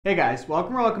Hey guys,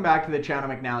 welcome back to the channel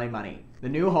McNallie Money, the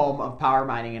new home of power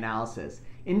mining analysis.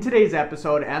 In today's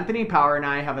episode, Anthony Power and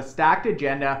I have a stacked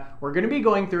agenda. We're going to be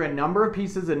going through a number of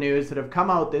pieces of news that have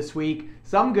come out this week,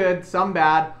 some good, some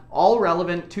bad, all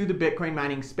relevant to the Bitcoin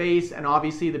mining space and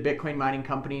obviously the Bitcoin mining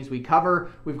companies we cover.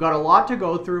 We've got a lot to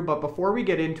go through, but before we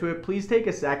get into it, please take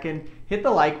a second, hit the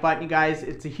like button, you guys.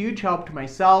 It's a huge help to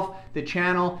myself, the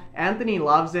channel. Anthony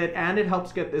loves it, and it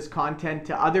helps get this content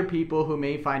to other people who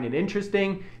may find it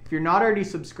interesting. If you're not already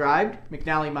subscribed,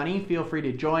 McNallie Money, feel free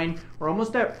to join. We're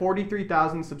almost at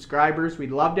 43,000 subscribers.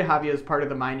 We'd love to have you as part of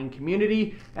the mining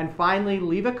community. And finally,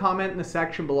 leave a comment in the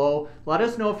section below. Let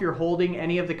us know if you're holding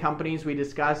any of the companies we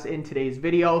discuss in today's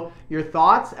video, your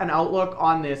thoughts and outlook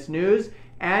on this news,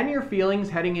 and your feelings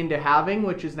heading into halving,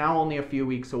 which is now only a few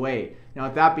weeks away. Now,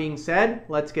 with that being said,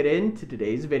 let's get into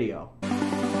today's video.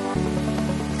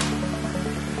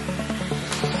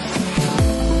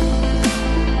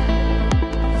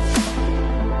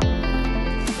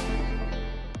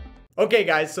 Okay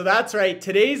guys, so that's right.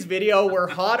 Today's video, we're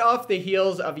hot off the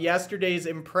heels of yesterday's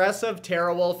impressive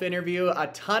TeraWulf interview. A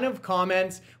ton of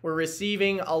comments. We're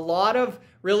receiving a lot of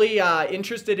really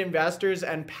interested investors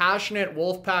and passionate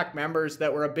Wolfpack members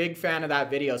that were a big fan of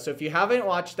that video. So if you haven't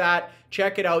watched that,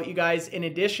 check it out, you guys. In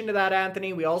addition to that,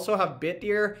 Anthony, we also have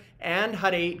Bitdeer and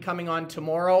Hut 8 coming on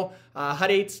tomorrow.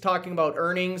 Hut 8's talking about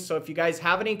earnings. So if you guys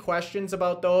have any questions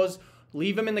about those,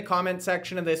 leave them in the comment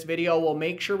section of this video. We'll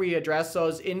make sure we address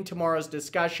those in tomorrow's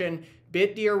discussion.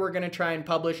 Bitdeer, we're going to try and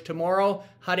publish tomorrow.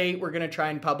 Hut 8, we're going to try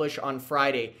and publish on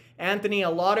Friday. Anthony, a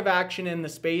lot of action in the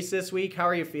space this week. How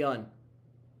are you feeling?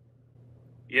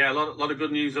 Yeah, a lot of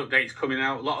good news updates coming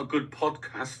out. A lot of good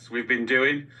podcasts we've been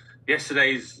doing.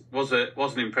 Yesterday's was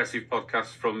an impressive podcast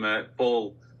from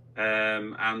Paul.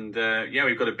 Yeah,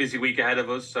 we've got a busy week ahead of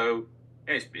us. So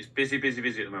yeah, it's busy at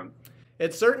the moment.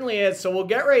 It certainly is. So we'll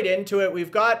get right into it. We've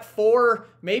got 4,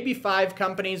 maybe 5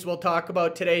 companies we'll talk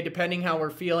about today, depending how we're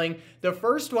feeling. The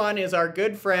first one is our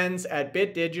good friends at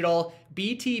Bit Digital.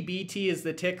 BTBT is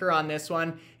the ticker on this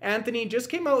one. Anthony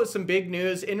just came out with some big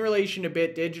news in relation to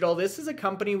Bit Digital. This is a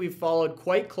company we've followed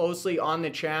quite closely on the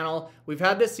channel. We've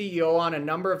had the CEO on a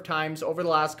number of times over the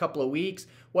last couple of weeks.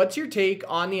 What's your take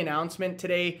on the announcement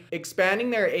today, expanding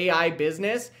their AI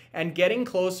business and getting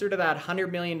closer to that $100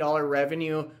 million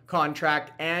revenue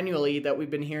contract annually that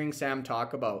we've been hearing Sam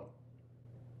talk about?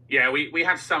 Yeah, we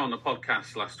had Sam on the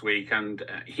podcast last week, and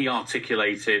he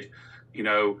articulated, you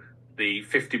know, the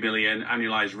 50 million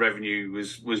annualized revenue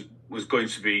was going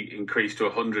to be increased to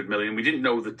 100 million. We didn't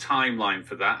know the timeline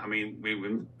for that. I mean,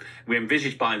 we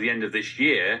envisaged by the end of this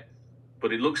year,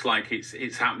 but it looks like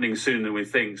it's happening sooner than we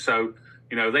think. So,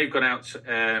 you know, they've gone out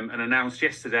and announced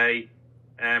yesterday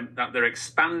that they're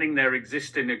expanding their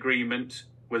existing agreement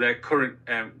with their current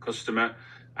customer,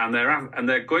 and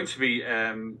they're going to be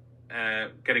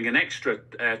getting an extra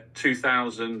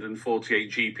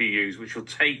 2,048 GPUs, which will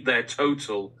take their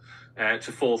total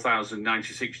to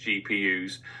 4,096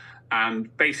 GPUs,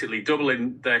 and basically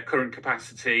doubling their current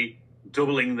capacity,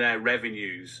 doubling their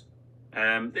revenues.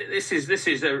 This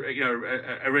is a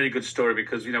really good story,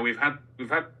 because we've had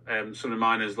some of the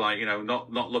miners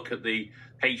not look at the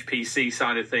HPC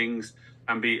side of things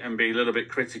and be a little bit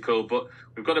critical, but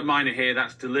we've got a miner here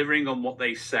that's delivering on what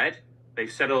they said.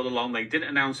 They've said all along. They didn't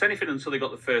announce anything until they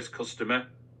got the first customer,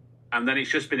 and then it's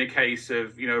just been a case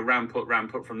of ramp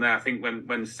up from there. I think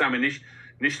when Sam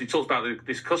initially talked about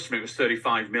this customer, it was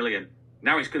 35 million.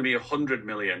 Now it's going to be 100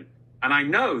 million, and I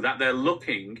know that they're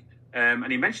looking.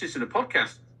 And he mentioned this in a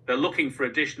podcast. They're looking for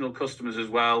additional customers as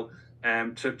well,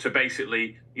 to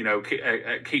basically,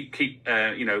 keep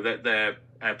that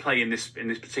they're playing in this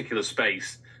particular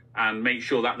space, and make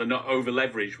sure that they're not over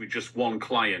leveraged with just one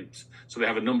client. So they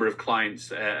have a number of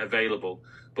clients available.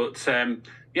 But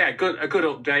yeah, a good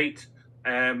update.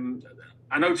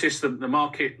 I noticed that the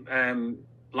market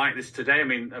like this today. I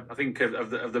mean, I think of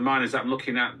the miners that I'm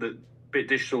looking at, that Bit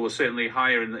Digital was certainly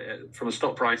higher from a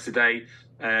stock price today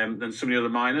than some of the other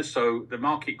miners. So the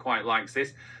market quite likes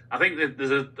this. I think that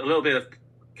there's a little bit of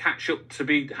catch up to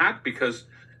be had, because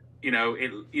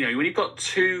when you've got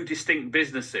 2 distinct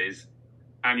businesses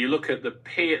and you look at the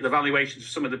valuations of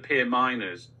some of the peer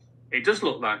miners, it does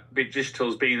look like Bit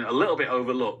Digital's been a little bit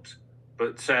overlooked.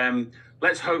 But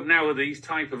let's hope now with these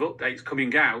type of updates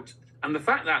coming out, and the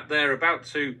fact that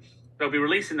they'll be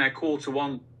releasing their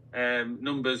Q1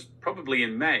 numbers probably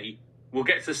in May, we'll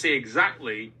get to see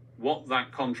exactly what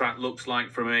that contract looks like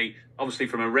obviously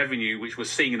from a revenue, which we're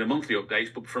seeing in the monthly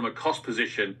updates, but from a cost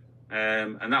position,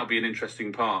 and that'll be an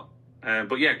interesting part.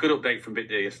 But yeah, good update from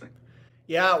Bitdeer yesterday.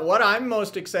 Yeah, what I'm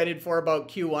most excited for about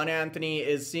Q1, Anthony,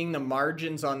 is seeing the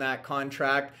margins on that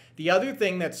contract. The other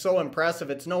thing that's so impressive,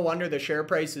 it's no wonder the share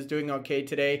price is doing okay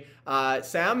today.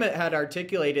 Sam had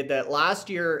articulated that last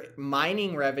year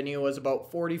mining revenue was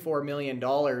about $44 million.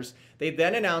 They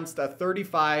then announced a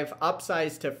 35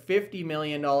 upsize to $50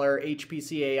 million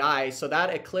HPC AI. So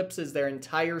that eclipses their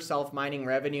entire self-mining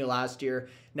revenue last year.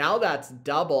 Now that's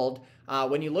doubled.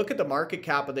 When you look at the market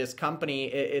cap of this company,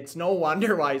 it's no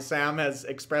wonder why Sam has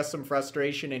expressed some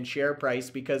frustration in share price,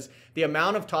 because the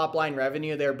amount of top line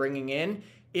revenue they're bringing in,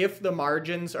 if the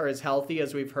margins are as healthy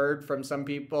as we've heard from some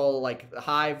people like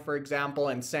Hive, for example,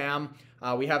 and Sam,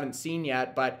 we haven't seen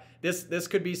yet, but this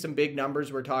could be some big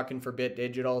numbers we're talking for Bit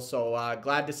Digital. So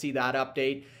glad to see that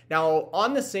update. Now,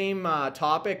 on the same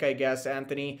topic, I guess,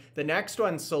 Anthony, the next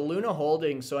one, Soluna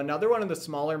Holdings. So another one of the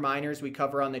smaller miners we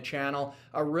cover on the channel,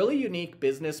 a really unique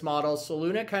business model.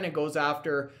 Soluna kind of goes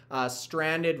after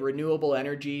stranded renewable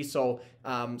energy. So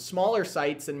smaller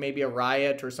sites than maybe a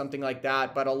Riot or something like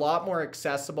that, but a lot more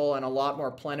accessible and a lot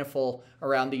more plentiful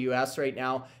around the US right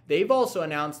now. They've also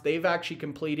announced they've actually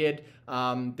completed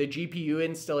the GPU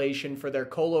installation for their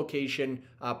co-location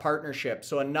partnership.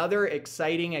 So another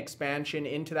exciting expansion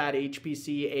into that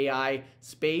HPC AI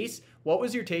space. What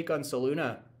was your take on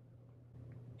Soluna?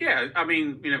 Yeah, I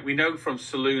mean, we know from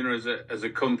Soluna as a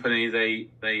company,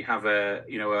 they have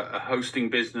a hosting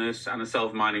business and a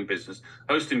self-mining business.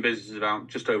 Hosting business is about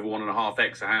just over 1.5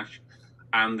 exahash,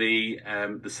 and the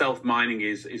self-mining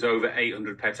is over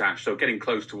 800 petahash, so getting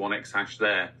close to 1 exahash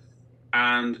there.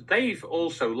 And they've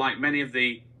also, like many of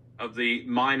the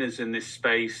miners in this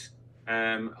space,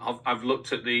 I've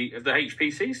looked at the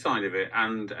HPC side of it,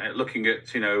 and looking at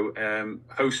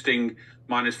hosting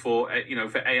miners for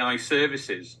for AI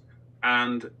services,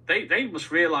 and they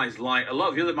must realize, like a lot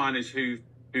of the other miners who've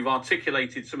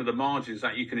articulated some of the margins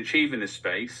that you can achieve in this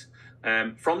space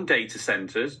from data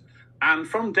centers, and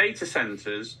from data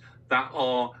centers that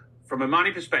are, from a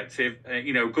mining perspective,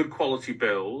 good quality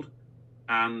build.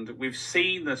 And we've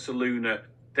seen the Soluna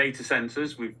data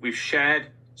centers. We've shared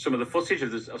some of the footage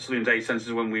of Soluna data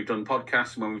centers when we've done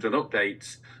podcasts and when we've done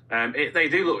updates. They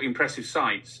do look impressive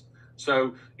sites.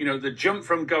 So, the jump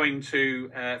from going to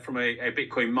from a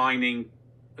Bitcoin mining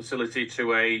facility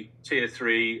to a tier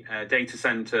 3 data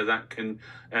center that can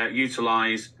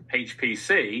utilize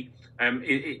HPC,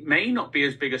 it may not be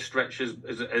as big a stretch as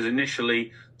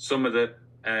initially some of the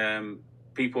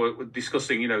people were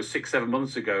discussing, 6-7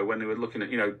 months ago, when they were looking at,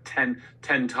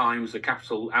 10 times the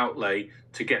capital outlay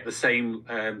to get the same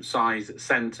size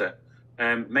center.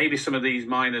 Maybe some of these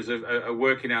miners are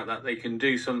working out that they can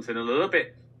do something a little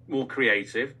bit more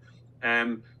creative,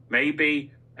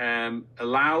 maybe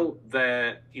allow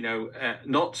their,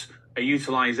 not a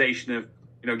utilization of,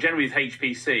 generally with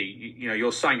HPC,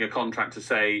 you're signing a contract to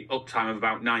say uptime of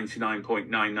about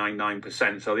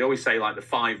 99.999%. So they always say like the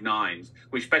 5 nines,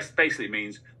 which basically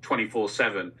means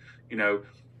 24/7.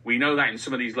 We know that in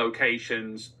some of these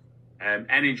locations,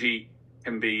 energy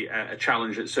can be a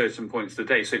challenge at certain points of the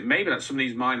day. So it may be that some of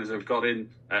these miners have got in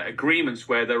agreements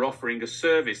where they're offering a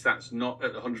service that's not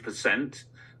at 100%,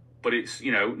 but it's,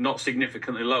 not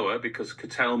significantly lower, because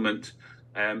curtailment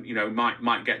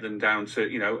might get them down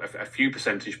to, a few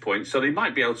percentage points. So they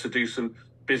might be able to do some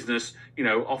business,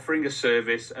 offering a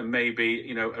service and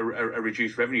maybe, a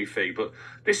reduced revenue fee. But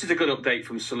this is a good update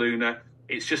from Soluna.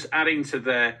 It's just adding to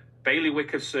their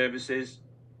bailiwick of services,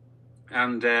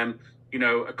 and, a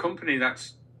company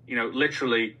that's,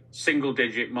 literally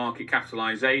single-digit market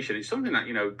capitalization. It's something that,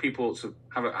 people ought to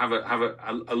have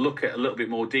a look at a little bit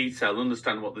more detail,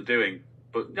 understand what they're doing.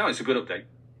 But no, it's a good update.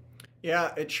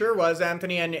 Yeah, it sure was,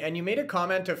 Anthony. And you made a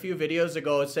comment a few videos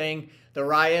ago saying the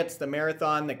Riots, the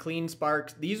Marathon, the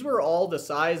CleanSpark, these were all the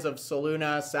size of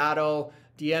Soluna, SATO,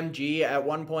 DMG at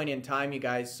one point in time, you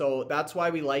guys. So that's why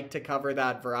we like to cover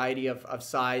that variety of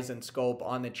size and scope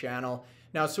on the channel.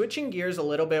 Now, switching gears a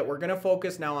little bit, we're going to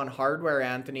focus now on hardware,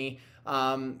 Anthony.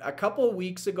 A couple of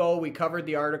weeks ago, we covered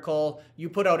the article. You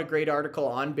put out a great article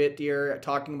on Bitdeer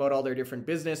talking about all their different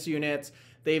business units.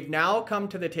 They've now come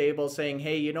to the table saying,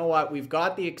 hey, you know what? We've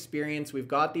got the experience. We've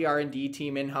got the R&D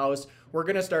team in-house. We're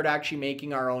going to start actually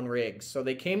making our own rigs. So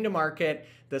they came to market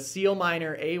the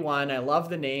SealMiner A1. I love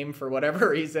the name for whatever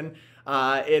reason.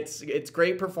 It's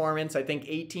great performance. I think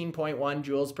 18.1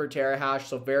 joules per terahash.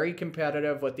 So very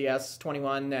competitive with the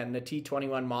S21 and the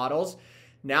T21 models.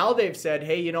 Now they've said,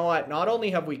 hey, you know what? Not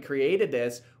only have we created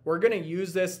this, we're going to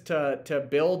use this to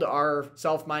build our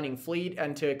self-mining fleet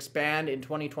and to expand in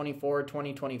 2024,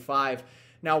 2025.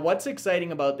 Now, what's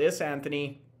exciting about this,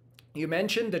 Anthony, You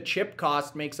mentioned the chip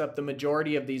cost makes up the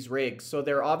majority of these rigs. So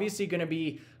they're obviously going to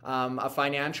be a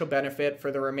financial benefit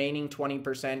for the remaining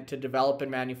 20% to develop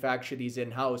and manufacture these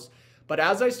in-house. But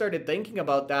as I started thinking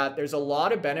about that, there's a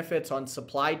lot of benefits on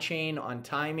supply chain, on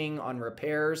timing, on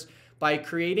repairs. By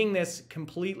creating this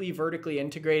completely vertically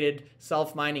integrated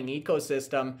self-mining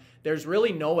ecosystem, there's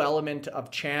really no element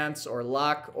of chance or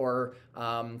luck or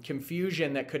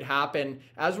confusion that could happen,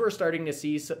 as we're starting to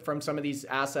see from some of these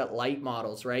asset light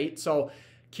models, right? So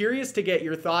curious to get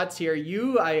your thoughts here.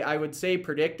 You, I would say,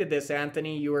 predicted this,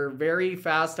 Anthony. You were very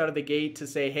fast out of the gate to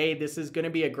say, hey, this is going to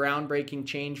be a groundbreaking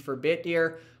change for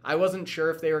Bitdeer. I wasn't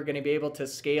sure if they were going to be able to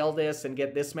scale this and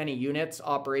get this many units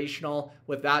operational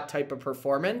with that type of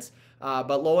performance.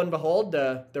 But lo and behold,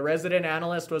 the resident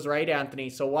analyst was right, Anthony.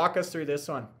 So walk us through this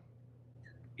one.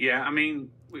 Yeah, I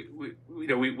mean,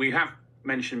 we have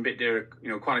mentioned Bitdeer,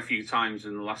 quite a few times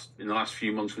in the last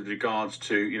few months with regards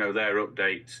to their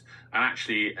updates. And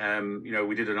actually,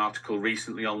 we did an article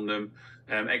recently on them,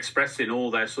 expressing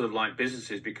all their sort of like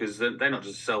businesses, because they're not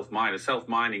just self-miner.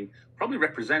 Self-mining probably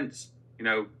represents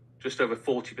just over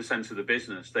 40% of the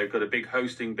business. They've got a big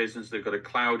hosting business. They've got a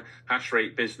cloud hash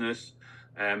rate business.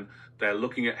 They're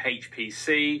looking at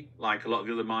HPC like a lot of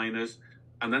the other miners.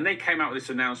 And then they came out with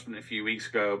this announcement a few weeks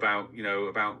ago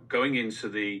about going into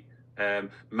the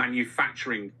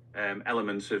manufacturing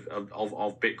elements of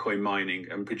Bitcoin mining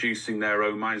and producing their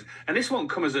own mines. And this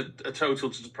won't come as a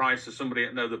total surprise to somebody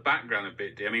that know the background of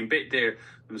Bitdeer. I mean, Bitdeer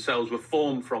themselves were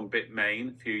formed from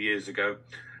Bitmain a few years ago.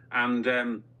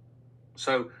 And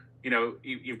so,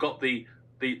 you've got the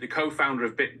co-founder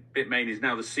of Bitmain is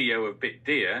now the CEO of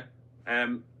Bitdeer.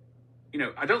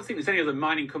 I don't think there's any other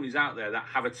mining companies out there that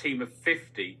have a team of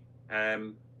 50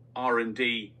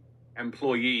 R&D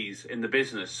employees in the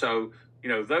business. So,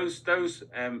 those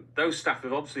staff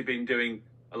have obviously been doing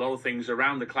a lot of things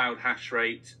around the cloud hash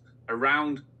rate,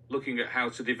 around looking at how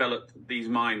to develop these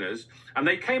miners. And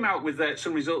they came out with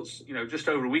some results, just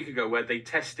over a week ago, where they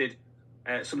tested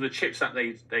some of the chips that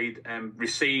they'd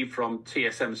received from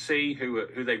TSMC,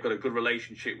 who they've got a good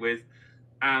relationship with.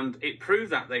 And it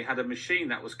proved that they had a machine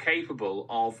that was capable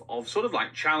of sort of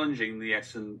like challenging the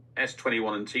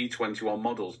S21 and T21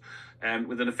 models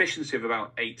with an efficiency of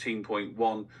about 18.1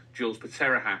 joules per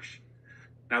terahash.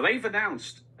 Now, they've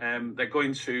announced they're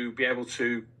going to be able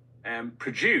to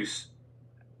produce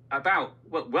about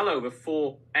well over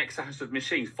 4 exahash of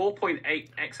machines, 4.8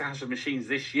 exahash of machines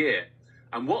this year.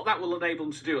 And what that will enable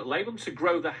them to do, it'll enable them to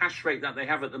grow the hash rate that they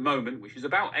have at the moment, which is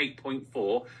about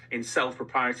 8.4 in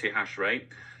self-proprietary hash rate,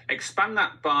 expand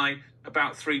that by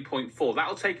about 3.4.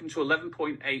 That'll take them to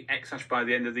 11.8 exahash by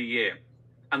the end of the year.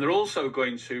 And they're also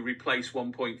going to replace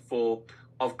 1.4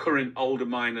 of current older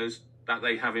miners that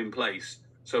they have in place.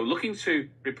 So looking to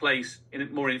replace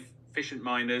more efficient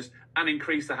miners and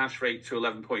increase the hash rate to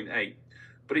 11.8.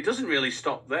 But it doesn't really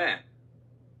stop there.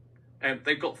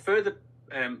 They've got further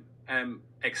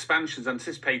expansions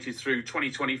anticipated through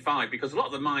 2025, because a lot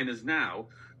of the miners now,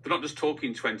 they're not just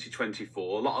talking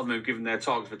 2024. A lot of them have given their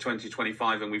targets for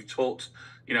 2025, and we've talked,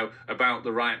 about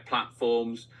the Riot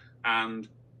Platforms and,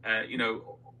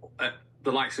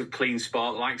 the likes of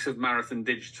CleanSpark, the likes of Marathon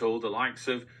Digital, the likes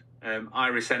of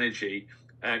Iris Energy,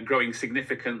 growing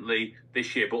significantly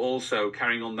this year, but also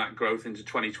carrying on that growth into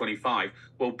 2025.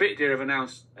 Well, Bitdeer have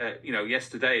announced,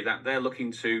 yesterday that they're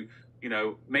looking to,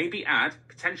 maybe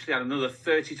potentially add another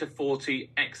 30 to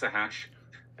 40 exahash.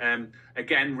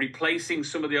 Again, replacing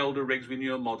some of the older rigs with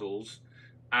newer models.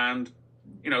 And,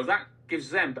 that gives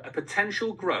them a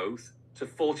potential growth to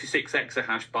 46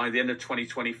 exahash by the end of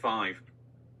 2025.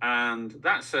 And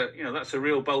that's a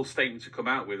real bold statement to come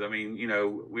out with. I mean,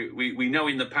 we know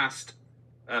in the past,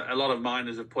 a lot of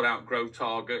miners have put out growth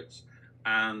targets,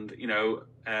 and,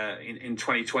 in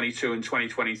 2022 and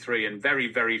 2023, and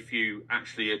very, very few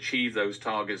actually achieve those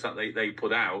targets that they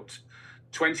put out.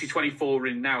 2024 we're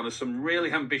in now, and there's some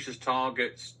really ambitious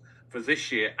targets for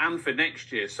this year and for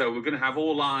next year. So we're going to have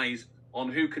all eyes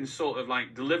on who can sort of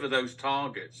like deliver those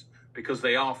targets, because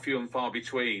they are few and far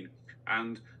between.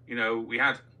 And, we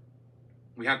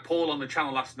had Paul on the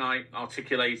channel last night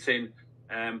articulating,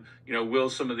 will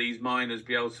some of these miners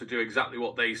be able to do exactly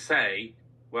what they say?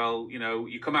 Well,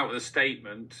 you come out with a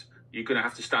statement, you're going to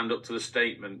have to stand up to the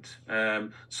statement.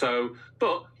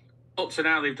 But up to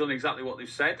now, they've done exactly what they've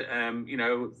said.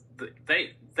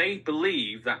 They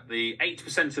believe that the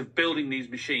 80% of building these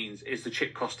machines is the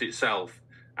chip cost itself.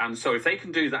 And so if they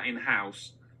can do that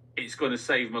in-house, it's going to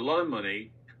save them a lot of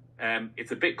money. If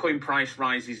the Bitcoin price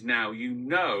rises now,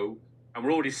 and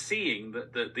we're already seeing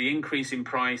that the increase in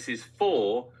prices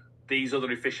for these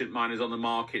other efficient miners on the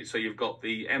market. So you've got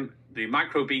the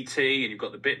micro BT and you've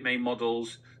got the Bitmain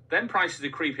models. Then prices are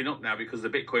creeping up now because the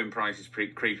Bitcoin price is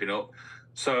creeping up.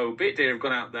 So Bitdeer have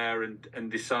gone out there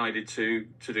and decided to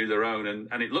do their own,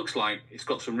 and it looks like it's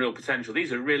got some real potential.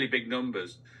 These are really big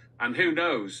numbers, and who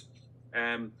knows,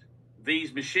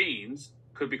 these machines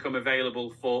could become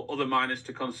available for other miners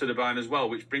to consider buying as well,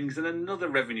 which brings in another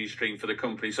revenue stream for the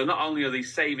company. So not only are they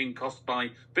saving costs by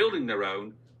building their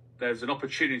own, there's an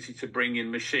opportunity to bring in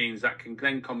machines that can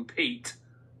then compete,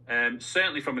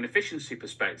 certainly from an efficiency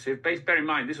perspective. Bear in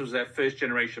mind, this was their first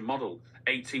generation model,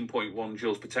 18.1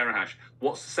 joules per terahash.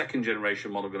 What's the second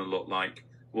generation model going to look like?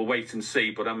 We'll wait and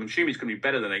see, but I'm assuming it's going to be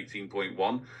better than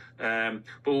 18.1.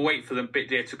 But we'll wait for the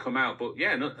Bitdeer to come out. But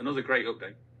yeah, another great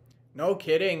update. No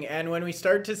kidding. And when we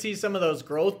start to see some of those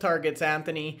growth targets,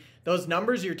 Anthony, those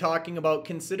numbers you're talking about,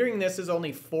 considering this is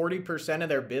only 40% of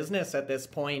their business at this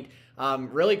point,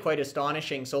 really quite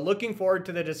astonishing. So looking forward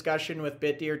to the discussion with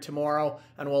Bitdeer tomorrow,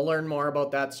 and we'll learn more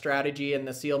about that strategy in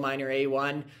the Seal Miner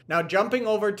A1. Now jumping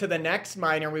over to the next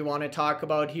miner we want to talk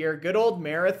about here, good old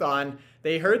Marathon.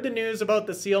 They heard the news about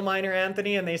the Seal Miner,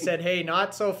 Anthony, and they said, hey,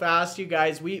 not so fast, you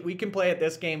guys. We can play at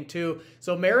this game too.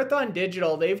 So Marathon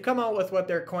Digital, they've come out with what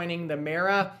they're coining the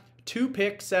Mara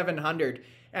 2-pick 700.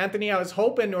 Anthony, I was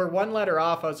hoping, or one letter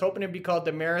off, I was hoping it'd be called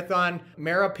the Marathon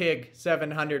Marapig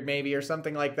 700 maybe, or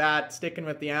something like that, sticking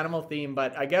with the animal theme,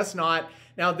 but I guess not.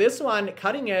 Now this one,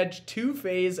 cutting edge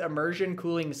 2-phase immersion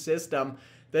cooling system.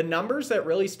 The numbers that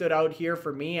really stood out here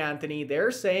for me, Anthony,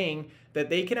 they're saying that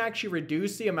they can actually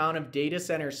reduce the amount of data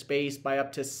center space by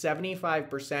up to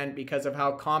 75% because of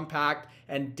how compact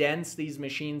and dense these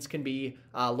machines can be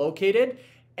located.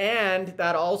 And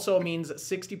that also means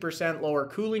 60% lower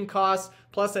cooling costs,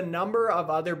 plus a number of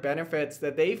other benefits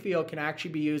that they feel can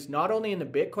actually be used not only in the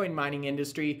Bitcoin mining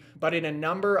industry, but in a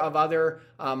number of other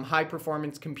high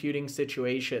performance computing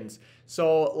situations.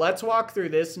 So let's walk through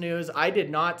this news. I did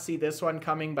not see this one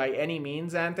coming by any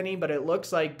means, Anthony, but it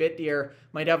looks like Bitdeer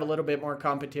might have a little bit more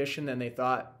competition than they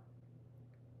thought.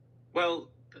 Well,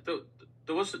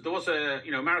 there was a,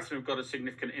 Marathon have got a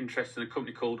significant interest in a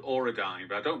company called Auradine,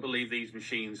 but I don't believe these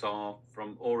machines are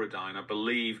from Auradine. I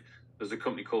believe there's a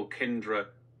company called Kindra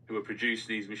who are producing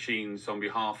these machines on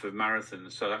behalf of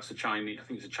Marathon. So that's I think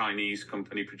it's a Chinese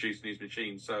company producing these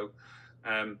machines. So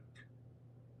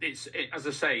as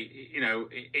I say,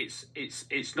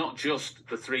 it's not just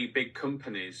the three big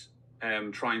companies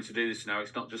trying to do this now.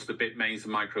 It's not just the Bitmains, the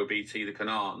Micro BT, the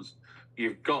Canards.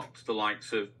 You've got the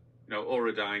likes of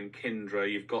Auradine, Kindra,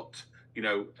 you've got,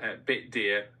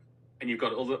 Bitdeer, and you've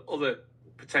got other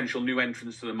potential new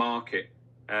entrants to the market.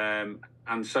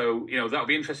 And so, that'll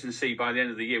be interesting to see by the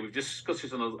end of the year. We've discussed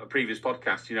this on a previous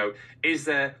podcast. Is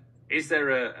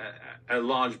there a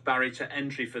large barrier to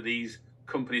entry for these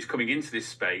companies coming into this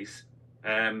space?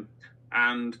 And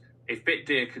if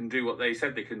Bitdeer can do what they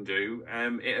said they can do,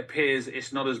 it appears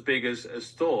it's not as big as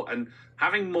thought. And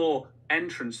having more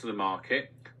entrants to the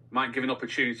market might give an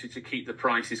opportunity to keep the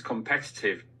prices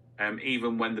competitive,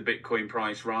 even when the Bitcoin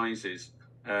price rises.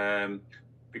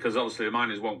 Because obviously the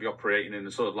miners won't be operating in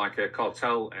a sort of like a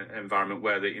cartel environment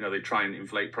where they try and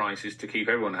inflate prices to keep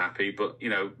everyone happy. But,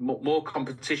 more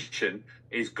competition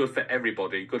is good for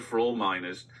everybody, good for all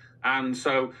miners. And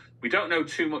so we don't know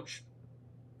too much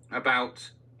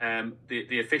about the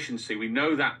efficiency. We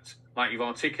know that, like you've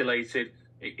articulated,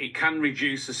 it can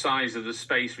reduce the size of the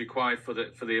space required for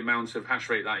the amount of hash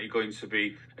rate that you're going to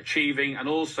be achieving, and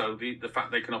also the fact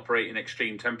they can operate in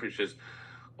extreme temperatures.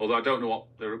 Although I don't know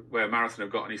where Marathon have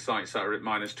got any sites that are at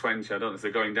 -20. I don't know if they're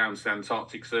going down to the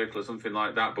Antarctic Circle or something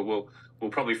like that, but we'll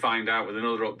probably find out with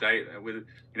another update with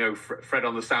Fred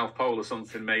on the South Pole or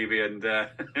something maybe, and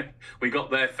we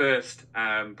got there first.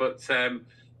 But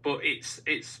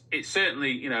it's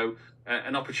certainly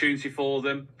an opportunity for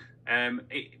them.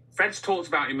 Fred's talked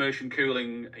about immersion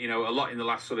cooling, a lot in the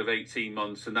last sort of 18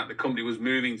 months, and that the company was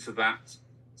moving to that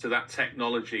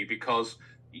technology because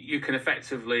you can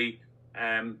effectively,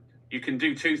 you can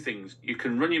do two things. You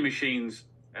can run your machines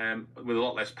with a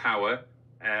lot less power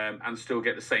and still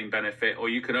get the same benefit, or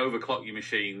you can overclock your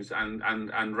machines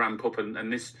and ramp up.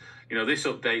 And this, this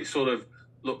update sort of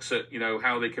looks at,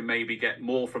 how they can maybe get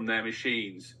more from their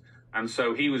machines. And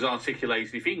so he was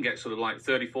articulating, if he can get sort of like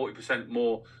 30-40%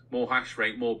 more hash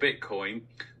rate, more Bitcoin,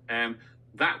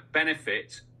 that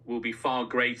benefit will be far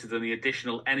greater than the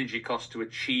additional energy cost to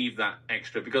achieve that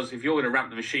extra. Because if you're going to ramp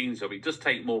the machines up, it does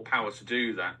take more power to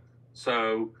do that.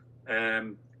 So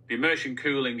the immersion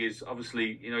cooling is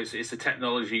obviously, it's a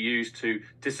technology used to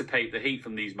dissipate the heat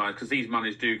from these miners, because these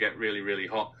miners do get really, really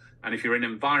hot. And if you're in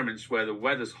environments where the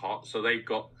weather's hot, so they've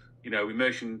got,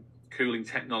 immersion cooling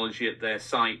technology at their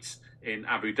sites in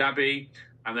Abu Dhabi,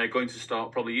 and they're going to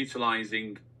start probably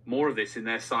utilizing more of this in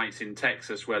their sites in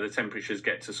Texas, where the temperatures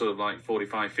get to sort of like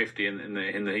 45, 50 in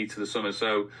the heat of the summer.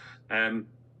 So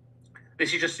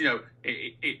this is just,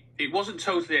 it wasn't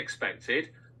totally expected.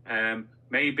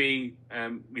 Maybe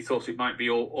we thought it might be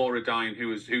Auradine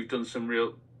who've done some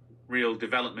real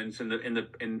developments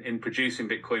in producing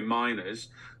Bitcoin miners,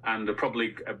 and are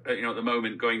probably at the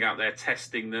moment going out there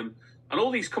testing them. And all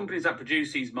these companies that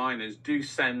produce these miners do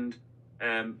send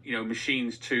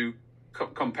machines to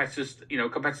competitors,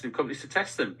 competitive companies to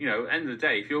test them. End of the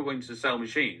day, if you're going to sell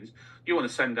machines, you want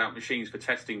to send out machines for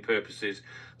testing purposes.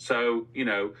 So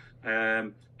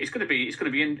it's going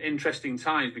to be interesting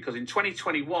times, because in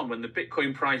 2021, when the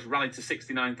Bitcoin price rallied to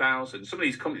 69,000, some of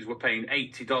these companies were paying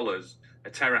 $80 a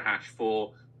terahash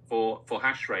for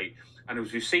hash rate. And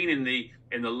as we've seen in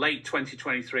the late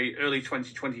 2023, early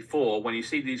 2024, when you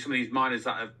see some of these miners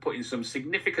that have put in some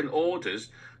significant orders,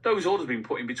 those orders have been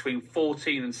put in between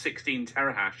 14 and 16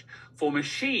 terahash for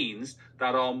machines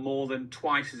that are more than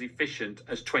twice as efficient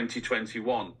as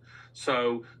 2021.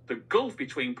 So the gulf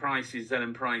between prices then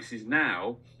and prices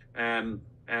now,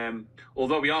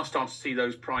 although we are starting to see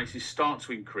those prices start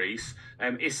to increase,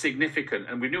 is significant.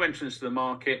 And with new entrants to the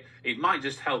market, it might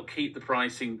just help keep the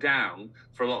pricing down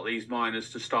for a lot of these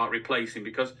miners to start replacing.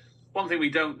 Because one thing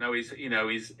we don't know is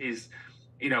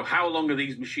how long are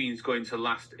these machines going to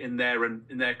last in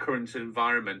their current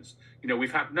environments?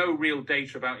 We've had no real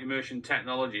data about immersion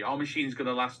technology. Are machines going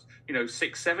to last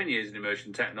 6-7 years in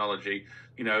immersion technology?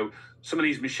 Some of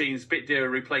these machines, Bitdeer are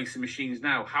replacing machines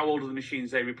now. How old are the machines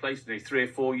they replaced? Are they 3 or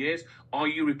 4 years? Are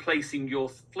you replacing your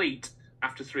fleet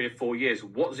after 3 or 4 years?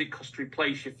 What does it cost to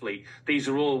replace your fleet? These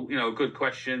are all good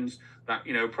questions that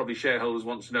probably shareholders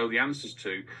want to know the answers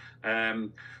to.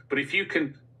 But if you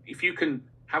can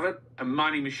have a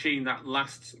mining machine that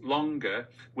lasts longer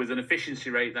with an efficiency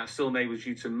rate that still enables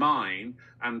you to mine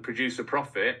and produce a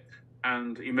profit,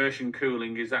 and immersion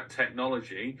cooling is that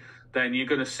technology, then you're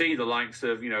going to see the likes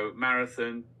of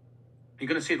Marathon. You're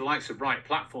going to see the likes of Riot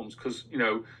Platforms, because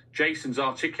Jason's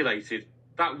articulated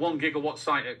that 1 gigawatt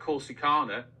site at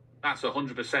Corsicana. That's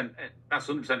 100%. That's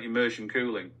 100% immersion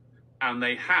cooling, and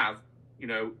they have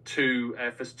two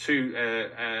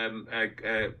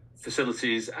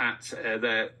facilities at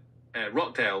their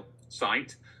Rockdale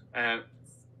site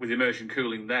with immersion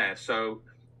cooling there. So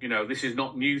this is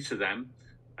not new to them.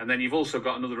 And then you've also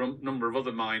got another number of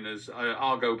other miners.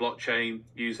 Argo Blockchain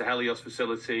use the Helios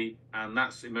facility, and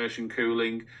that's immersion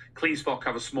cooling. CleanSpark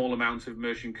have a small amount of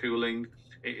immersion cooling.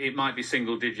 It might be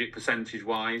single-digit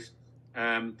percentage-wise.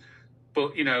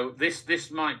 But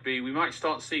this might be. We might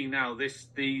start seeing now the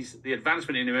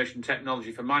advancement in immersion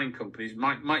technology for mining companies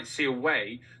might see a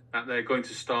way that they're going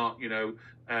to start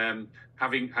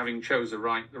having chose the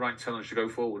right technology to go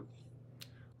forward.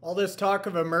 All this talk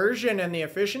of immersion and the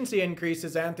efficiency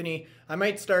increases, Anthony, I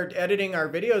might start editing our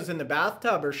videos in the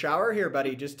bathtub or shower here,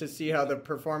 buddy, just to see how the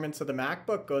performance of the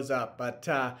MacBook goes up. But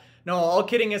no, all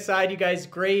kidding aside, you guys,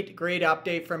 great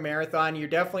update from Marathon. You're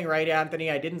definitely right,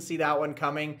 Anthony. I didn't see that one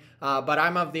coming, but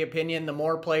I'm of the opinion the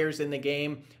more players in the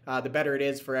game, the better it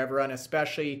is for everyone,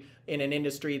 especially in an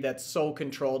industry that's so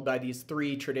controlled by these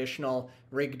 3 traditional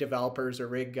rig developers or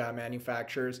rig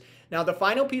manufacturers. Now, the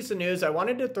final piece of news, I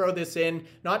wanted to throw this in,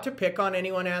 not to pick on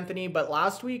anyone, Anthony, but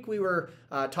last week we were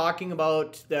talking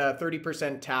about the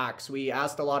 30% tax. We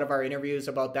asked a lot of our interviews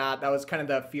about that. That was kind of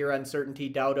the fear, uncertainty,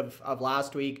 doubt of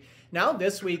last week. Now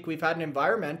this week, we've had an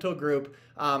environmental group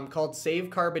called Save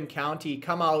Carbon County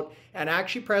come out and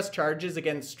actually press charges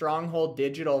against Stronghold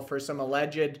Digital for some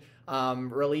alleged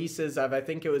releases of, I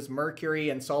think it was mercury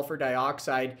and sulfur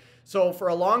dioxide. So for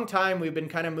a long time, we've been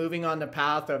kind of moving on the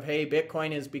path of, hey,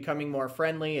 Bitcoin is becoming more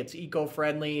friendly, it's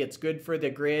eco-friendly, it's good for the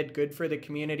grid, good for the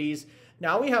communities.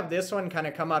 Now we have this one kind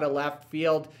of come out of left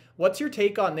field. What's your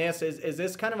take on this? Is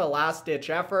this kind of a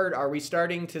last-ditch effort? Are we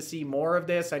starting to see more of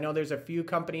this? I know there's a few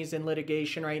companies in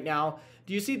litigation right now.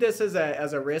 Do you see this as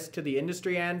a risk to the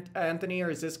industry, Anthony,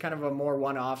 or is this kind of a more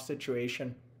one-off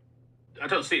situation? I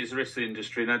don't see it as a risk to the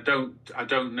industry, and I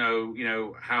don't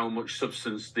know, how much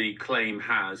substance the claim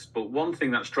has. But one thing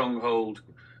that Stronghold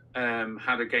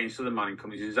had against other mining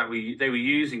companies is that they were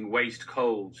using waste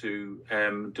coal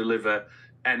to deliver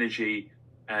energy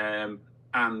and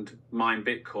mine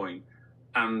Bitcoin.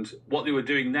 And what they were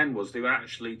doing then was they were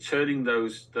actually turning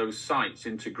those sites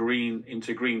into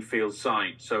greenfield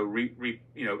sites. So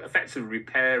effectively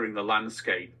repairing the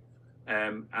landscape.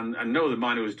 And no other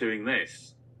miner was doing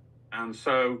this. And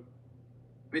so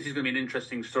this is going to be an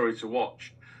interesting story to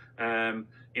watch.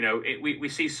 We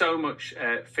see so much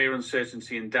fear,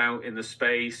 uncertainty, and doubt in the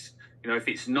space. If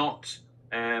it's not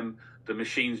the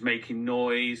machines making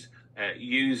noise,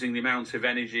 using the amount of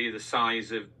energy, the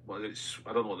size of, well,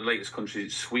 I don't know what the latest country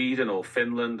is, Sweden or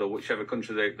Finland or whichever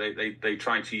country they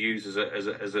try to use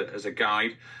as a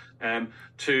guide,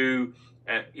 to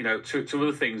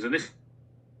other things. And this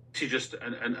is just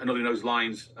another of those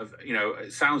lines of,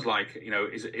 it sounds like,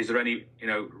 is there any,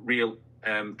 real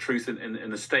truth in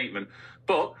the statement?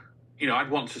 But,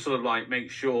 I'd want to sort of like make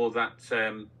sure that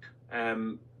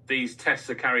these tests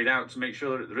are carried out to make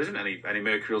sure that there isn't any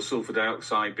mercury or sulfur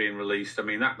dioxide being released. I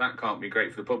mean, that can't be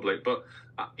great for the public. But,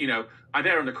 I'd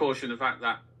err on the caution the fact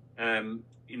that,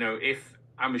 if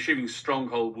I'm assuming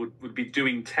Stronghold would be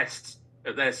doing tests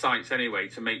at their sites anyway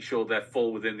to make sure they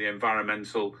fall within the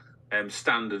environmental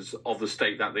standards of the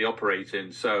state that they operate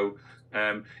in. So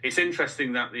it's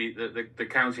interesting that the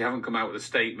county haven't come out with a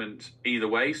statement either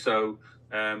way. So,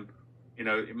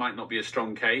 it might not be a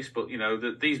strong case, but,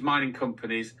 these mining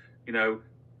companies,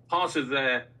 part of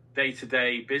their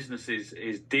day-to-day business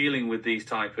is dealing with these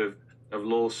type of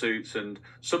lawsuits, and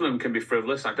some of them can be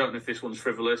frivolous. I don't know if this one's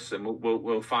frivolous, and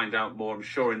we'll find out more, I'm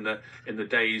sure, in the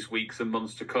days, weeks and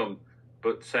months to come.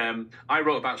 But I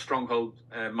wrote about Stronghold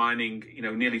Mining,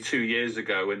 nearly 2 years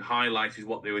ago, and highlighted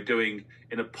what they were doing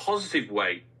in a positive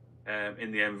way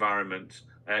in the environment.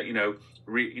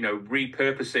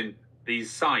 Repurposing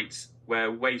these sites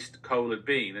where waste coal had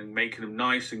been and making them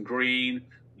nice and green,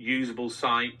 usable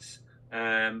sites.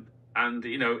 And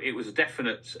it was a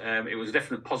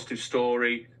definite positive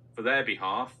story for their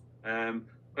behalf. But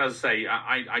as I say,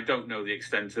 I don't know the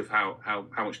extent of how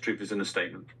much truth is in the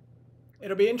statement.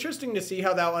 It'll be interesting to see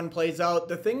how that one plays out.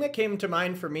 The thing that came to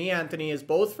mind for me, Anthony, is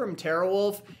both from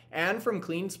TeraWulf and from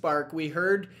CleanSpark, we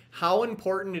heard how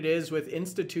important it is with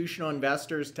institutional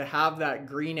investors to have that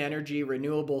green energy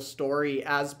renewable story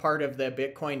as part of the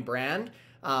Bitcoin brand.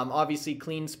 Obviously,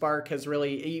 CleanSpark has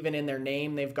really, even in their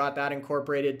name, they've got that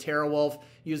incorporated. TeraWulf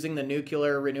using the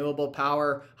nuclear, renewable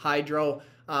power, hydro.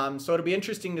 So it'll be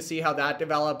interesting to see how that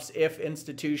develops if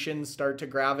institutions start to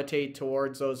gravitate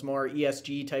towards those more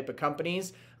ESG type of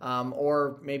companies,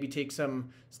 or maybe take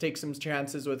some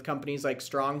chances with companies like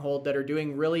Stronghold that are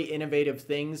doing really innovative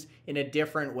things in a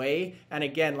different way. And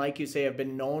again, like you say, have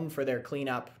been known for their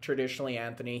cleanup traditionally,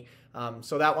 Anthony.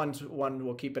 So that one's one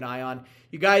we'll keep an eye on.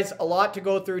 You guys, a lot to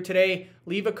go through today.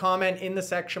 Leave a comment in the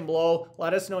section below.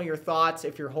 Let us know your thoughts.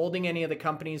 If you're holding any of the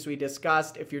companies we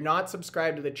discussed, if you're not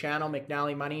subscribed to the channel,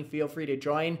 McNallie Money, feel free to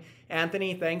join.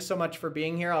 Anthony, thanks so much for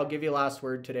being here. I'll give you last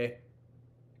word today.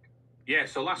 Yeah,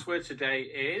 so last word today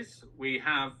is we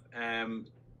have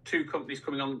two companies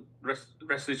coming on the rest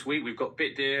of this week. We've got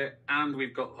Bitdeer and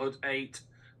we've got HUD8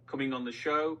 coming on the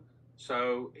show.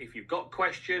 So if you've got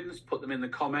questions, put them in the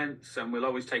comments, and we'll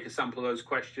always take a sample of those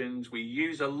questions. We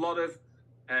use a lot of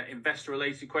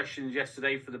investor-related questions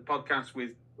yesterday for the podcast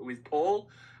with Paul,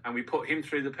 and we put him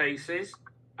through the paces.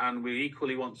 And we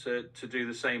equally want to do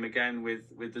the same again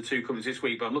with the two companies this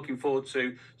week. But I'm looking forward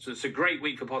to. So it's a great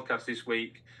week for podcasts this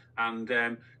week, and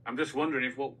I'm just wondering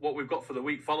if what we've got for the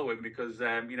week following, because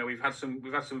we've had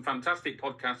some fantastic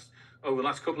podcasts over the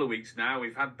last couple of weeks now.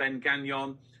 We've had Ben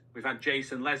Gagnon. We've had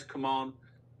Jason Les come on,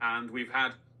 and we've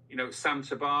had, Sam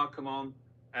Tabar come on.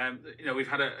 We've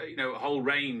had a whole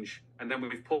range, and then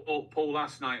we've Paul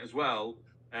last night as well.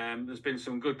 There's been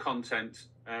some good content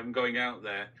going out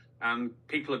there, and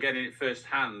people are getting it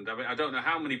firsthand. I mean, I don't know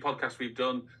how many podcasts we've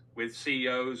done with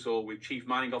CEOs or with chief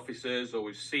mining officers or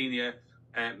with senior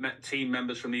team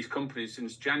members from these companies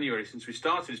since January, since we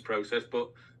started this process,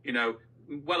 but,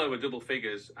 well over double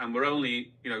figures, and we're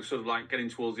only sort of like getting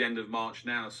towards the end of March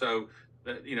now. So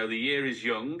the year is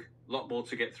young, a lot more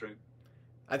to get through.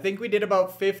 I think we did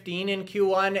about 15 in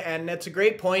Q1, and that's a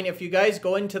great point. If you guys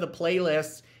go into the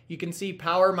playlists, you can see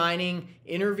Power Mining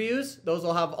interviews. Those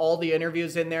will have all the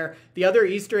interviews in there. The other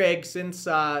Easter egg, since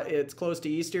it's close to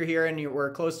Easter here and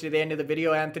we're close to the end of the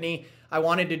video, Anthony, I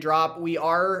wanted to drop, we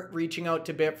are reaching out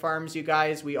to Bitfarms, you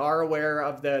guys. We are aware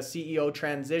of the CEO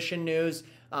transition news.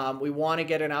 We want to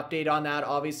get an update on that.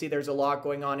 Obviously, there's a lot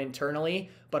going on internally,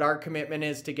 but our commitment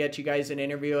is to get you guys an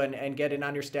interview and get an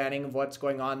understanding of what's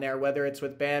going on there, whether it's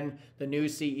with Ben, the new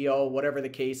CEO, whatever the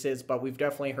case is, but we've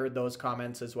definitely heard those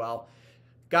comments as well.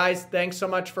 Guys, thanks so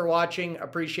much for watching.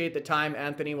 Appreciate the time.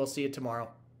 Anthony, we'll see you tomorrow.